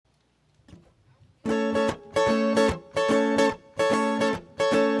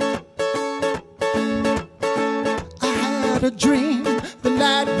What a dream the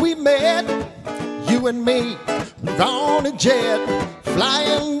night we met. You and me were on a jet,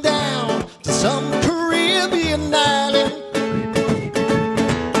 flying down to some Caribbean island.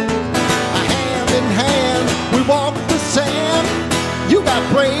 Hand in hand we walked the sand. You got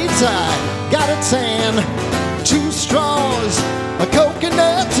braids, I got a tan. Two straws, a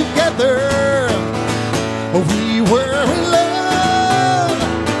coconut together. We were in love.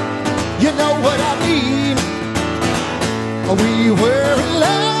 You know what I mean. We were in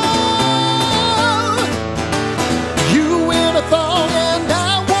love. You in a thong and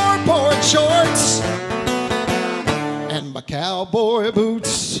I wore board shorts and my cowboy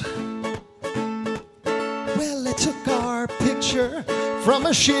boots. Well, they took our picture from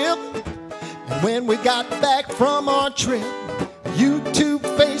a ship, and when we got back from our trip, YouTube,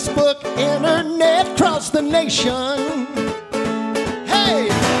 Facebook, internet crossed the nation. Hey,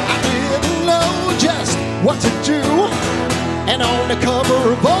 I didn't know just what to do, and on the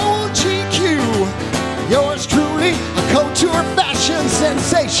cover of old GQ, yours truly, a couture fashion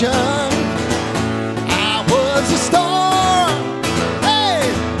sensation. I was a star.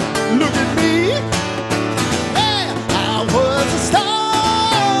 Hey, look at me. Hey, I was a star.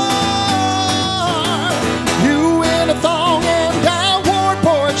 You in a thong and I wore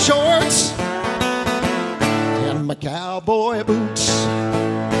board shorts and my cowboy boots.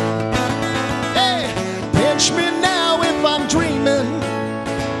 Hey, pinch me now if I'm dreaming.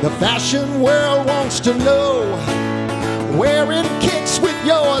 The fashion world wants to know. Wearing kicks with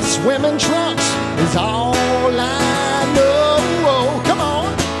your swimming trunks is all I know. Oh, come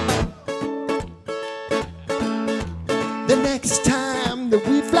on. The next time that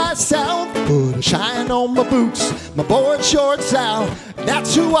we fly south, put a shine on my boots, my board shorts out.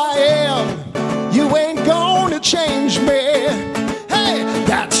 That's who I am. You ain't gonna change me. Hey,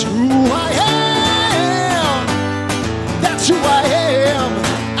 that's who I am. That's who I am.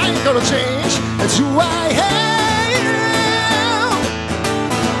 I ain't gonna change. That's who I am.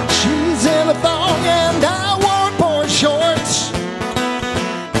 She's in a thong and I wore board shorts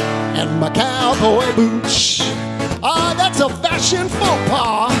and my cowboy boots. Ah, that's a fashion faux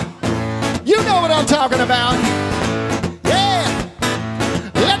pas. You know what I'm talking about. Yeah.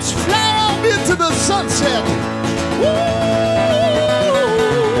 Let's fly off into the sunset. Woo!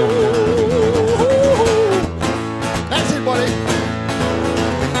 That's it, buddy.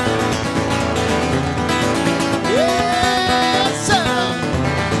 Yes, sir.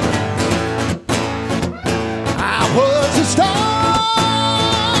 I was a star.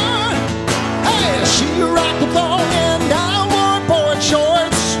 Hey, she rocked the thong and I wore board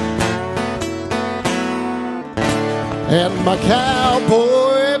shorts and my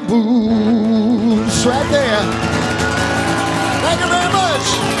cowboy boots. Right there. Thank you very much.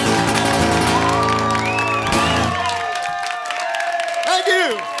 Thank you.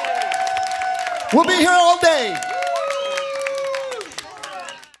 We'll be here all day.